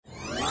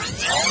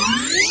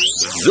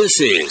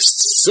This is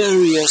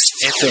Sirius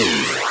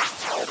FM.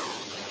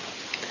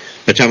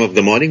 A time of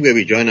the morning where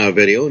we join our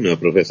very own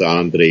Professor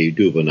Andre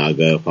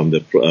Duvenhage from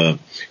the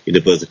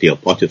University of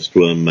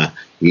Potchefstroom.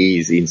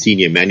 He's in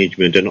senior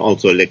management and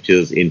also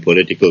lectures in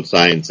political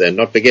science. And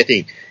not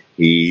forgetting,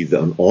 he's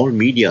on all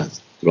media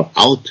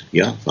throughout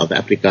South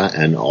Africa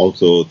and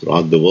also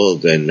throughout the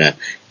world, and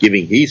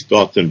giving his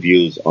thoughts and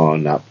views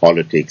on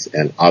politics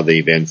and other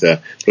events.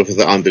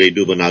 Professor Andre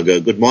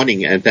Duvenhage, good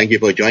morning and thank you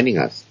for joining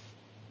us.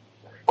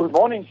 Good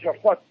morning,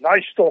 Shafaat.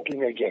 Nice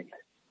talking again.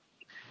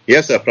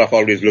 Yes, Prof.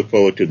 Always look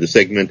forward to the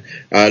segment.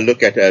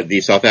 Look at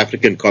the South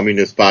African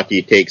Communist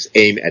Party takes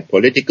aim at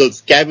political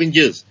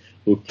scavengers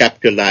who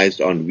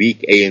capitalized on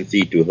weak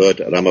ANC to hurt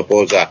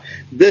Ramaphosa.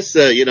 This,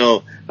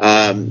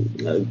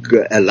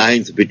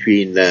 alliance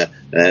between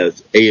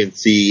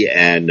ANC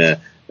and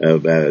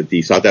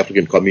the South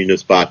African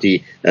Communist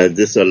Party,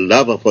 this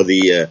love for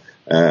the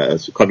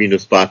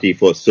Communist Party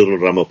for Cyril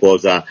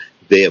Ramaphosa.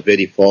 They are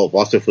very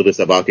vociferous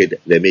about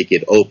it. They make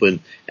it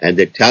open and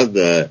they tell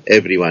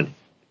everyone,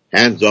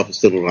 hands off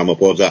Cyril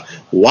Ramaphosa.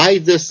 Why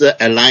this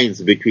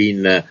alliance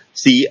between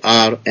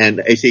CR and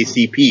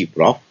SACP,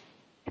 Prof?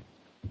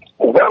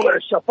 Well,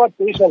 Shafaat,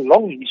 there's a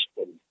long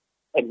history.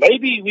 And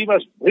maybe we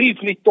must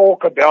briefly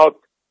talk about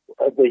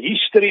the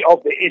history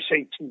of the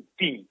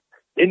SACP.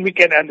 Then we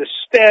can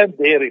understand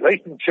their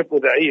relationship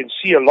with the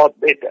ANC a lot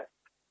better.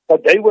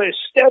 But they were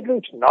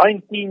established in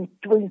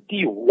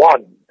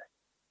 1921.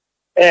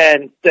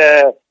 And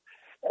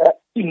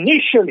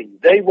initially,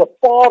 they were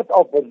part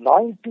of the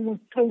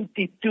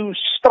 1922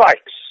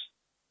 strikes,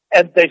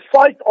 and they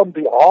fight on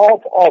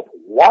behalf of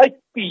white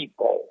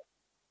people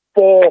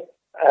for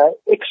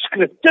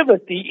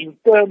exclusivity in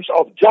terms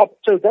of jobs.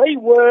 So they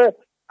were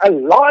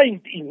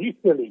aligned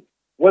initially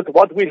with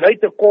what we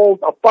later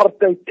called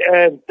apartheid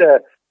and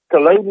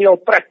colonial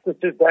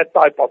practices, that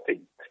type of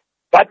thing.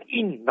 But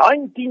in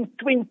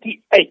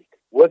 1928,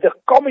 with the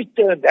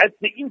Comintern, that's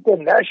the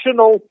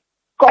International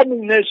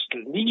Communist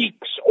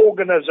League's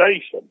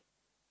organization,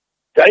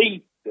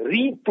 they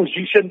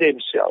repositioned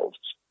themselves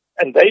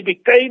and they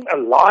became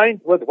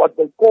aligned with what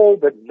they call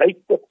the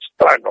native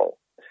struggle.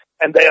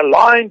 And they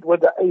aligned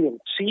with the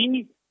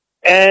ANC,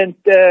 and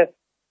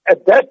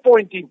at that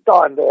point in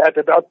time they had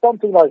about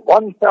something like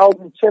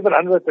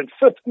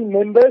 1,750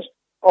 members,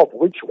 of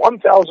which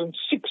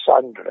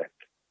 1,600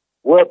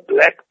 were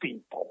black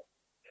people.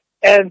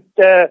 And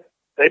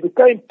they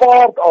became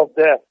part of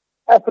the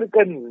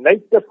African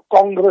Native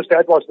Congress,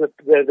 that was the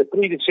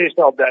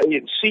predecessor of the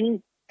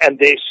ANC, and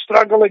their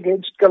struggle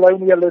against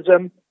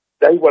colonialism.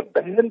 They were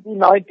banned in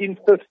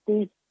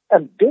 1950,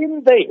 and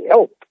then they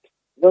helped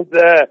with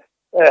the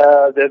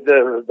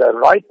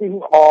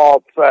writing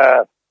of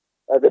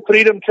the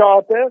Freedom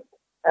Charter,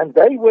 and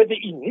they were the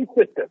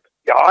initiative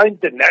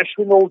behind the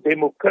National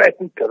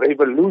Democratic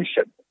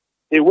Revolution.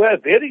 They were a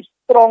very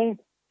strong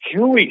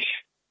Jewish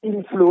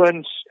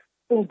influence.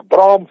 Think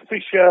Bram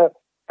Fischer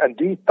and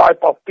these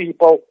type of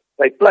people.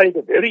 They played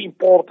a very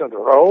important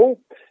role.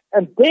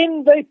 And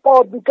then they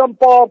become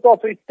part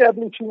of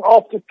establishing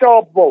after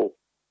Sharpeville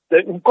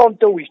the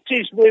Umkhonto we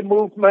Sizwe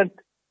movement,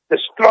 the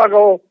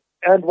struggle,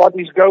 and what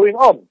is going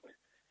on.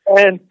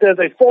 And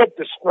they fought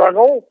the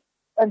struggle,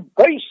 and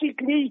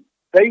basically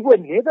they were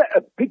never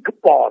a big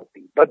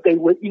party, but they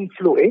were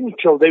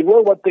influential. They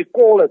were what they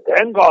call a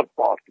vanguard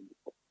party.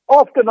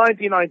 After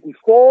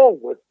 1994,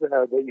 with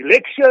the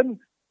election,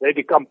 they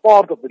become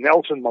part of the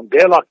Nelson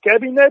Mandela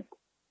cabinet.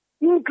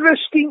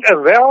 Interesting,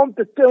 around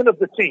the turn of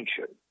the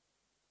century,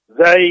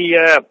 they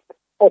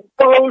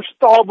opposed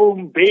Thabo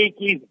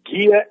Mbeki's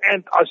Gia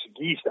and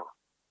Asgisa,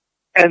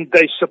 and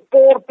they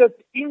supported,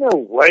 in a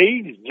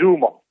way,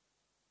 Zuma,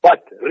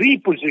 but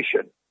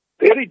repositioned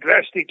very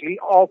drastically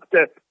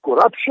after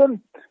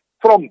corruption.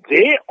 From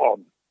there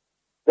on,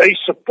 they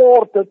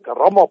supported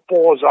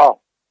Ramaphosa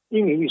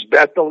in his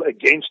battle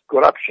against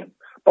corruption.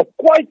 But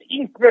quite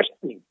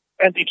interesting,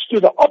 and it's to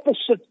the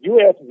opposite you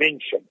have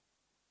mentioned.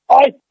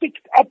 I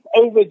picked up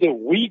over the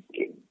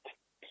weekend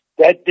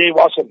that there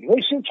was a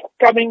message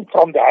coming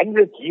from the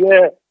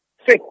 100-year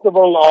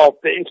festival of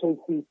the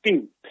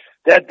SACP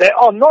that they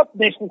are not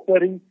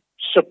necessarily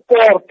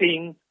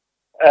supporting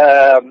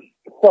Cyril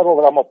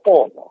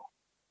Ramaphosa.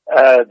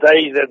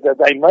 They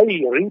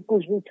may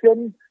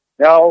reposition.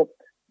 Now,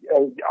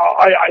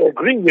 I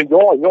agree with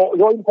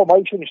your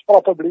information is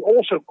probably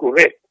also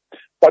correct,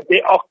 but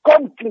there are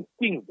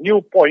conflicting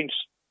viewpoints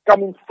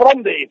coming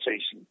from the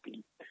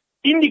SACP,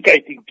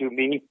 indicating to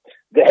me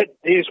that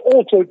there's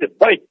also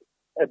debate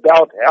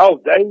about how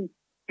they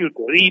should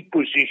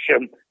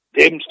reposition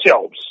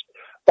themselves.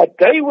 But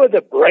they were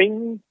the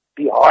brain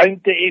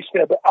behind the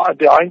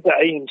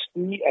ANC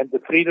and the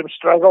freedom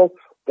struggle.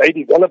 They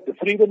developed the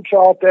Freedom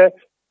Charter.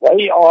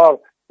 They are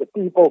the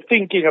people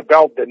thinking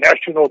about the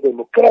National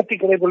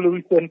Democratic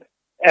Revolution,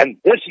 and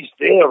this is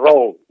their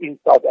role in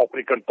South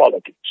African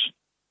politics.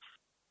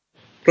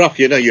 Prof,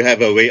 you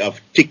have a way of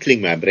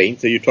tickling my brain.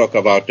 So you talk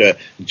about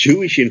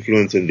Jewish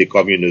influence in the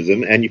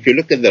communism. And if you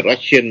look at the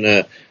Russian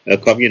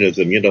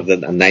communism, the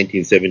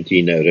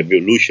 1917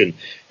 revolution,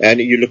 and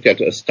you looked at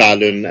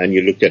Stalin, and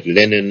you looked at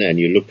Lenin, and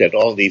you looked at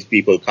all these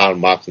people, Karl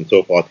Marx and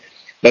so forth.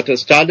 But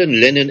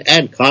Stalin, Lenin,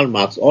 and Karl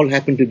Marx all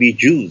happen to be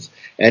Jews.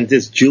 And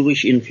this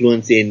Jewish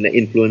influence in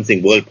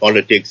influencing world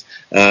politics,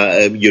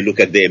 you look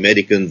at the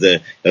Americans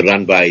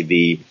run by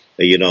the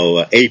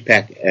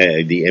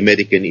AIPAC, the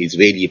American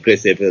Israeli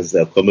Press Affairs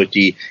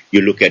Committee.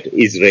 You look at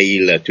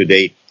Israel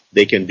today,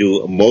 they can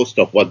do most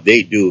of what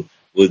they do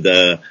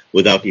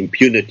without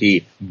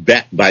impunity,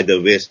 backed by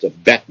the West,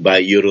 backed by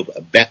Europe,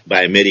 backed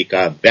by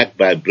America, backed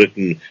by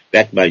Britain,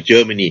 backed by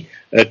Germany.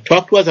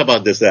 Talk to us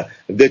about this,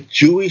 the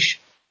Jewish,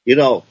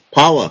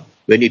 power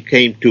when it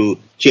came to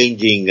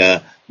changing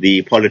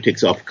the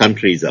politics of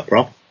countries,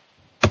 Prof.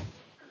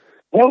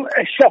 Well,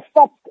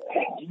 Shafaat,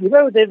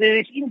 there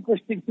is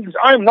interesting things.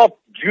 I'm not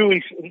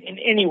Jewish in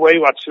any way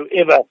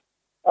whatsoever.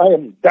 I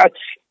am Dutch,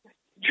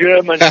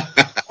 German,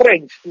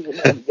 French,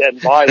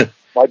 and my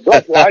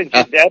bloodline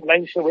is that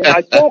language. So when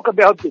I talk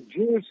about the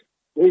Jews,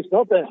 there's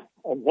not a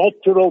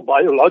natural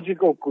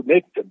biological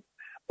connection.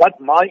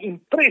 But my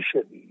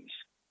impression is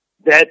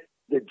that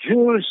the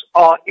Jews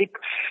are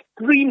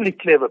extremely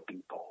clever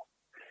people.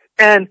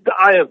 And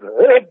I have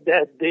heard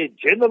that their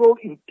general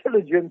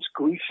intelligence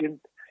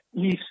quotient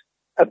is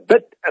a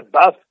bit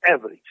above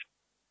average.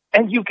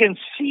 And you can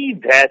see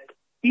that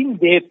in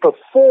their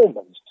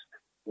performance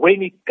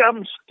when it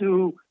comes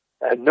to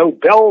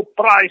Nobel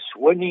Prize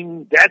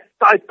winning, that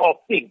type of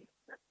thing.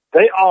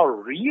 They are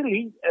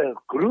really a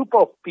group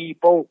of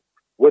people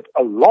with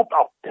a lot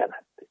of talent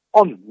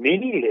on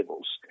many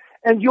levels.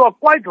 And you are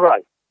quite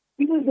right.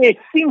 In their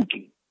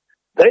thinking,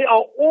 they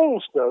are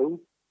also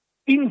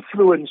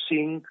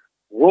influencing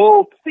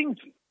world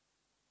thinking.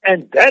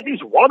 And that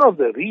is one of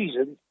the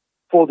reasons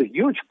for the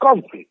huge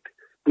conflict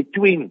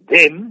between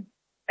them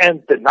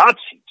and the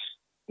Nazis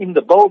in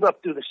the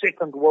build-up to the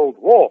Second World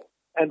War.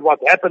 And what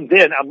happened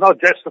then, I'm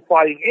not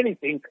justifying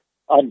anything,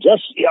 I'm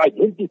just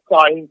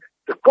identifying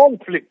the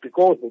conflict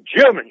because the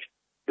Germans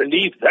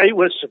believed they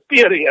were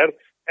superior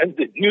and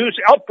the Jews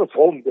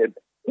outperformed them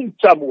in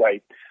some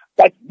way.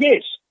 But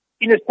yes,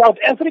 in a South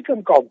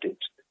African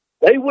context,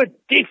 they were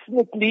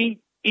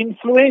definitely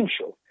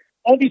influential.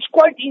 And it's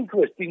quite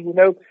interesting,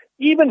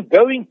 even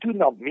going to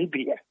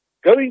Namibia,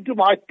 going to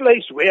my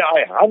place where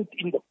I hunt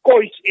in the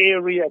Khoi's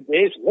area,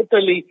 there's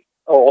literally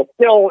a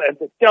hotel and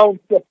a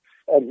township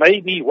and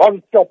maybe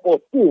one shop or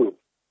two.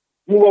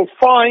 You will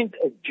find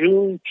a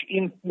Jewish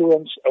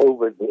influence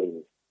over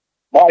there.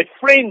 My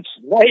friends'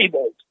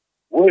 neighbors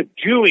were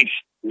Jewish,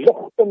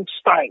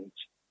 Liechtensteins,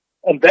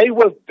 and they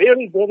were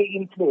very, very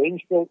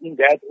influential in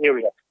that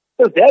area.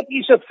 So that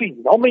is a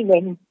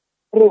phenomenon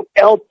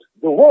throughout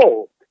the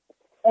world.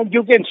 And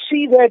you can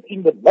see that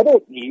in the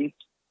Middle East,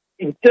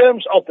 in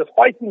terms of the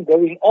fighting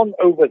going on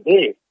over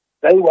there.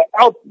 They were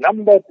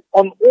outnumbered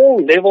on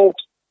all levels,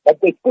 but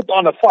they put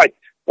on a fight.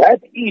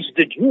 That is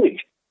the Jewish.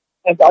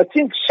 And I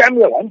think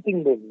Samuel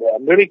Huntington, the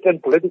American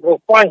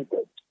political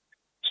scientist,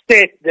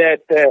 said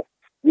that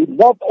you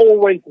not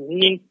always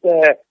need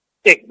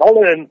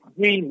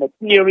technology,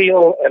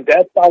 material, and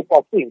that type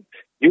of thing.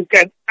 You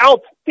can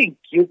outthink,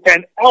 you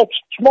can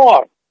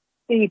outsmart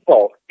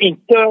people in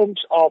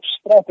terms of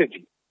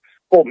strategy.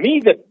 For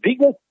me, the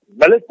biggest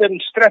military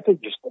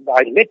strategist, and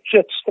I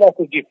lectured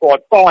strategy for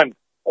a time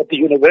at the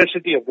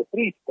University of the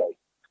Free State.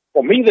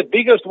 For me, the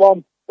biggest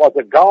one was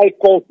a guy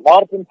called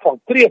Martin van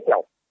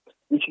Kreetel,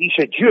 which is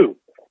a Jew,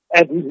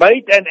 and he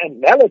made an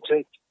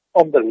analysis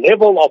on the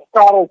level of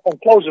Karl von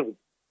Clausewitz,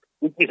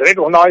 which is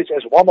recognized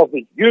as one of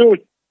the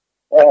huge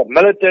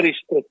military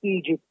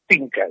strategic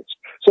thinkers.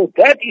 So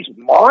that is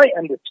my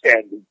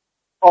understanding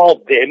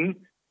of them,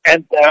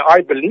 and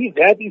I believe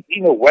that is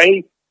in a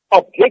way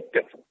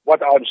objective,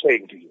 what I'm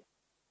saying to you.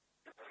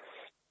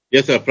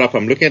 Yes, sir, Prof.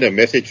 I'm looking at a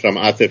message from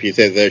Asif. He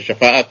says,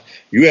 Shafaat,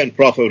 you and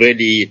Prof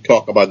already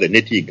talk about the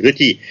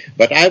nitty-gritty,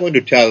 but I want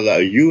to tell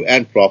you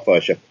and Prof.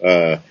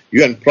 Shafaat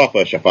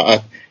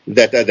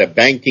that the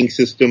banking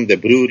system, the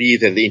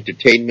breweries and the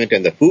entertainment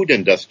and the food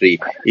industry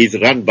is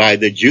run by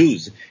the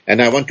Jews.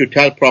 And I want to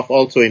tell Prof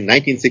also in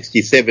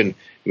 1967,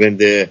 when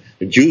the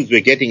Jews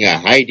were getting a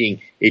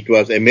hiding, it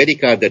was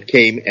America that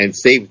came and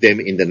saved them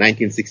in the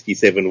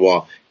 1967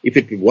 war. If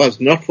it was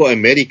not for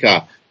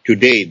America,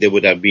 today there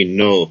would have been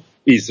no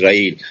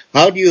Israel.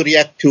 How do you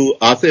react to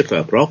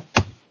Asif, Prof?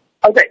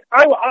 Okay,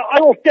 I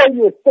will tell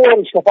you a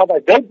story, Shafaat. I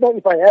don't know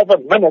if I have a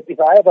minute.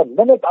 If I have a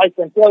minute, I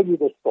can tell you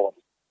the story.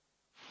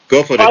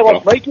 Go for it, I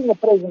was Prof. making a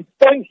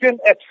presentation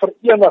at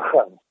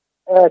Vereniging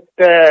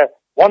at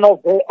one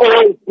of the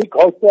old big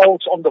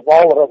hotels on the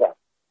Vaal River.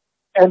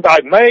 And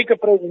I make a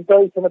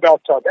presentation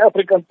about South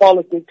African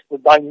politics, the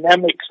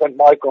dynamics and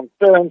my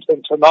concerns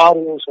and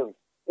scenarios and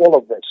all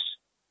of this.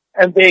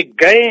 And there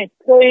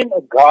came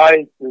a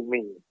guy to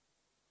me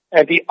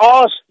and he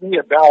asked me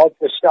about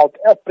the South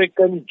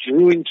African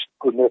Jewish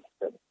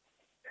connection.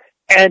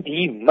 And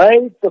he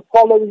made the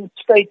following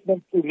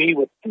statement to me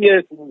with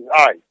tears in his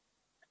eyes.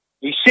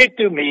 He said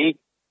to me,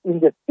 in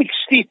the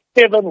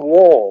 67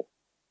 war,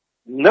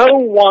 no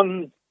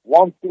one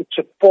wanted to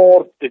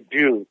support the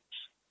Jews,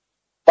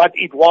 but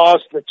it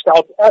was the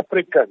South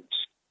Africans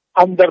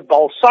under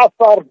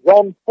Balthazar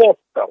John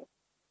Foster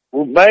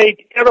who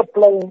made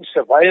aeroplanes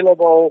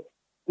available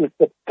to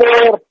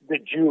support the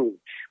Jews.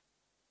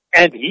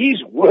 And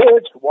his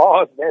words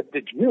was that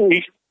the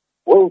Jewish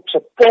will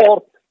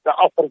support the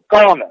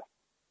Afrikaner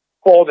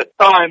for the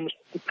times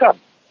to come.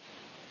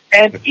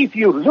 And if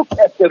you look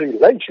at the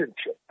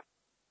relationship,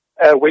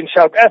 when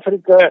South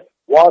Africa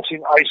was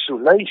in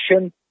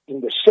isolation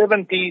in the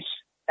 70s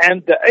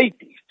and the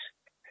 80s,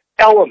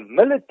 our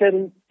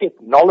military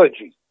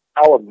technology,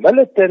 our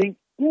military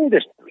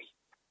industry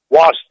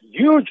was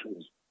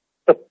hugely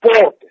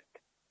supported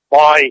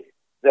by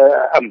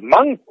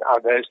amongst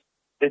others,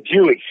 the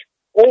Jewish,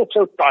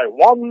 also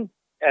Taiwan,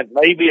 and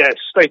maybe a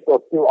state or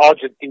two,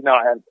 Argentina,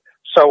 and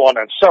so on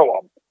and so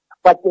on.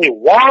 But there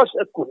was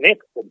a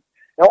connection.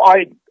 Now,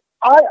 I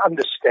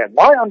understand,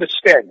 my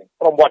understanding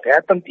from what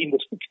happened in the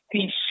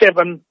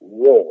 67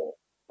 war,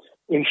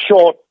 in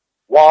short,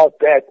 was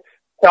that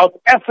South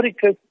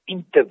Africa's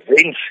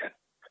intervention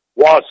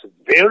was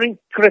very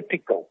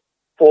critical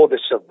for the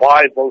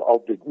survival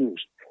of the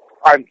Jews.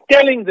 I'm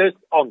telling this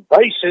on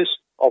basis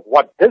of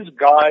what this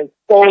guy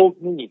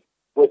told me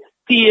with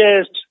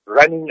tears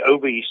running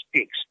over his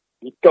cheeks.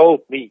 He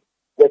told me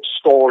that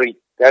story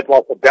that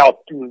was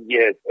about 2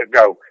 years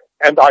ago.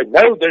 And I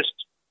know this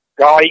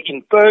guy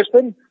in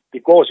person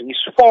because he's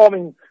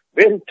farming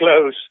very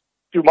close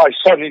to my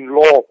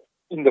son-in-law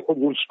in the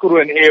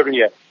Viljoenskroon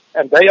area.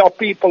 And they are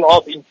people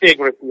of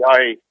integrity.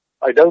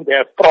 I don't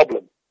have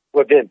problem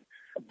with them.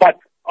 But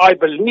I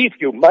believe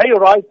you may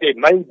right, there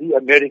may be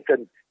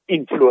American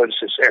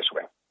influences as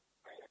well.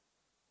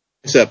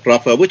 Sir,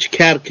 Prof, which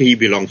kerk he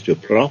belongs to,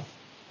 Prof?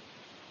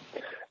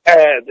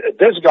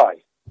 This guy.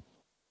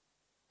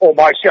 Or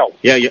myself.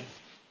 Yeah.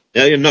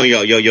 No,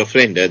 your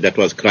friend that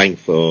was crying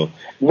for...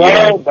 No,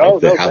 I'm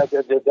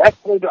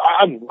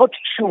not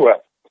sure.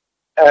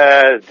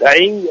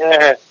 They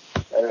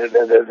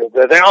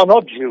are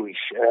not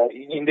Jewish.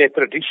 In their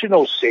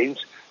traditional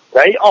sense,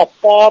 they are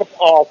part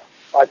of,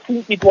 I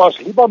think it was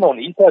Lebanon.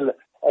 He's a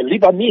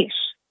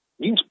Lebanese.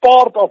 He's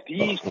part of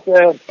these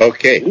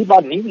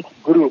Lebanese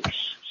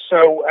groups.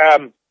 So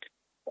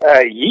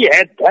he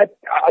had that.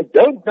 I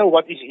don't know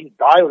what is his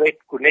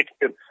direct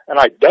connection, and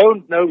I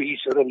don't know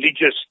his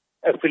religious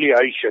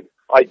affiliation.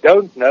 I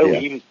don't know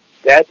him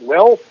that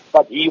well,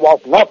 but he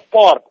was not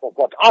part of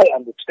what I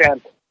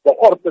understand the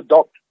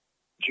Orthodox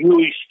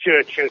Jewish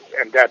churches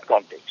in that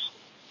context.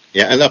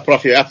 Yeah, and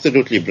Prof, you're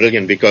absolutely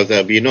brilliant because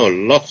we know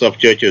lots of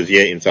churches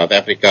here in South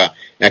Africa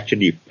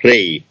actually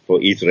pray for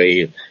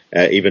Israel.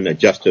 Even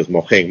Justice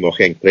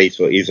Mocheng prays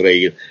for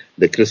Israel.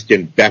 The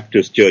Christian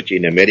Baptist Church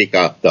in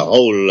America, the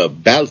whole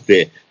belt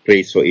there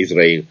prays for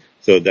Israel.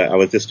 So I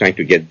was just trying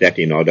to get that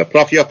in order.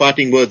 Prof, your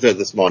parting words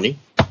this morning.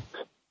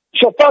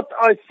 Shafaat,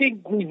 I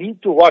think we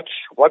need to watch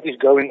what is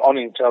going on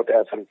in South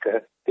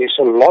Africa. There's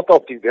a lot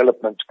of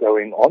developments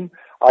going on.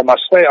 I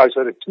must say, I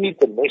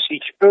received a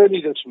message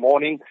early this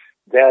morning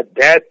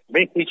that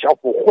message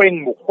of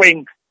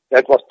Mocheng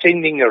that was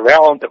sending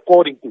around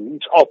according to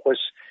his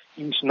office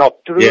is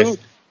not true. Yes.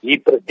 He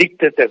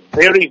predicted a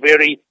very,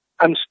 very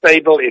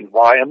unstable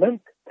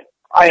environment.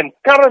 I am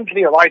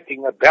currently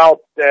writing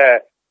about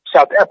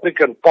South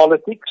African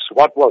politics,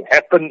 what will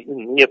happen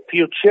in near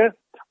future.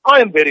 I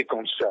am very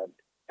concerned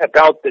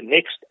about the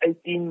next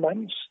 18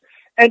 months.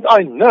 And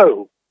I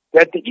know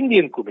that the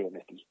Indian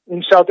community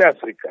in South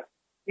Africa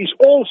is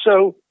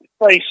also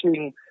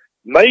facing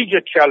major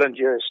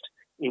challenges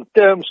in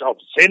terms of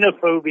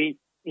xenophobia,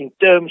 in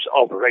terms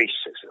of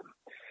racism.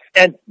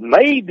 And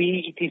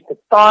maybe it is the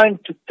time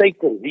to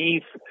take a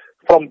leaf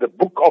from the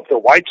book of the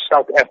white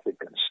South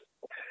Africans.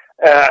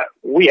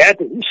 We had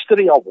a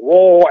history of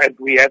war and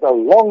we had a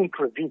long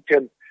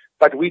tradition,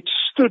 but we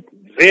stood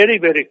very,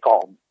 very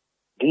calm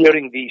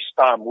during this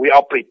time. We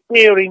are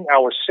preparing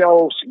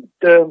ourselves in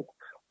terms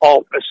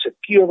of a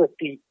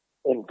security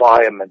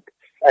environment.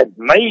 And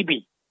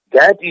maybe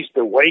that is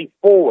the way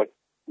forward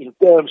in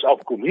terms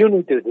of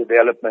community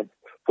development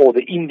for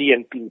the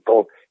Indian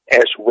people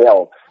as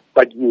well.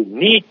 But you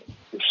need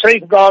to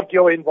safeguard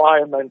your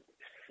environment.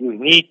 You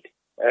need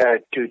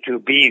to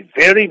be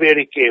very,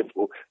 very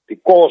careful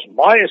because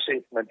my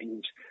assessment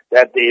is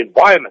that the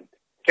environment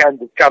can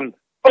become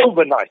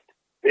overnight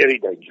very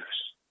dangerous.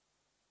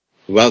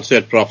 Well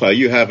said, Prof.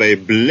 You have a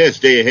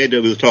blessed day ahead.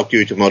 We'll talk to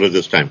you tomorrow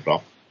this time,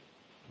 Prof.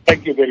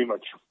 Thank you very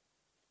much.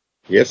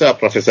 Yes, sir,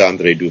 Professor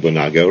Andre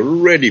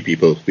Duvenhage. Ready,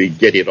 people. We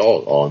get it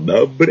all on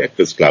the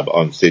Breakfast Club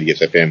on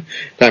Sirius FM.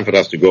 Time for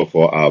us to go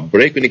for our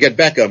break. When we get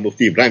back,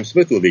 Mufti Ibrahim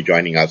Smith will be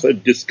joining us,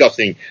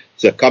 discussing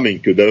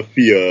succumbing to the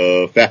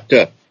fear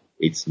factor.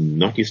 It's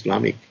not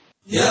Islamic.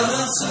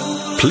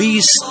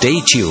 Please stay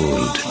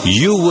tuned.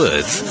 You're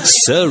with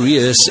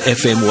Sirius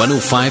FM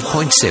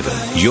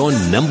 105.7, your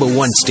number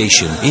one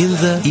station in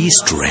the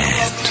East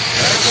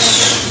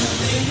Rand.